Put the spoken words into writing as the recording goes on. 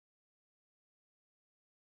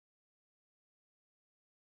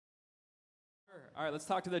All right, let's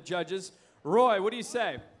talk to the judges. Roy, what do you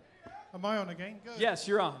say? Am I on again? Good. Yes,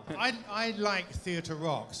 you're on. I like theatre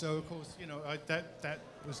rock, so of course, you know, that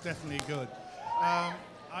was definitely good.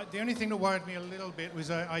 The only thing that worried me a little bit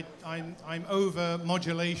was I'm over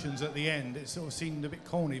modulations at the end. It sort of seemed a bit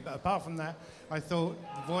corny, but apart from that, I thought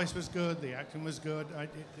the voice was good, the acting was good.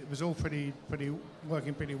 It was all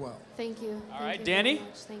working pretty well. Thank you. All right, Danny?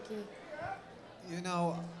 Thank you. You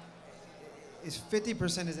know, it's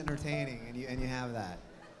 50% is entertaining, and you have that.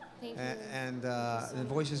 Thank you. And the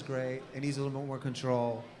voice is great. It needs a little bit more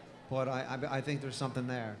control, but I think there's something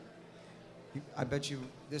there. I bet you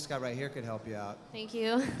this guy right here could help you out. Thank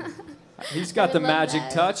you. He's got the magic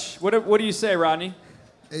touch. What do you say, Rodney?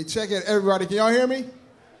 Hey, check it, everybody. Can y'all hear me?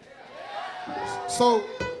 So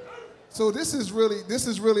this is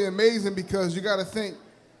really amazing because you got to think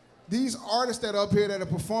these artists that are up here that are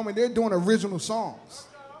performing, they're doing original songs.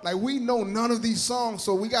 Like, we know none of these songs,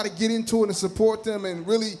 so we got to get into it and support them and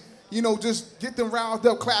really, you know, just get them riled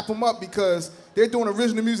up, clap them up, because they're doing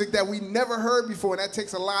original music that we never heard before, and that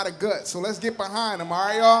takes a lot of guts. So let's get behind them, all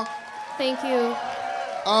right, y'all? Thank you.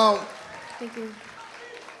 Thank you.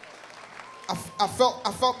 I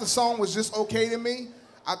felt the song was just okay to me.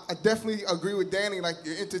 I definitely agree with Danny, like,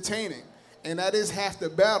 you're entertaining, and that is half the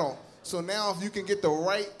battle. So now if you can get the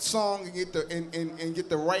right song and get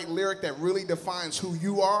the right lyric that really defines who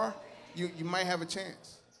you are, you might have a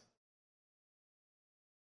chance.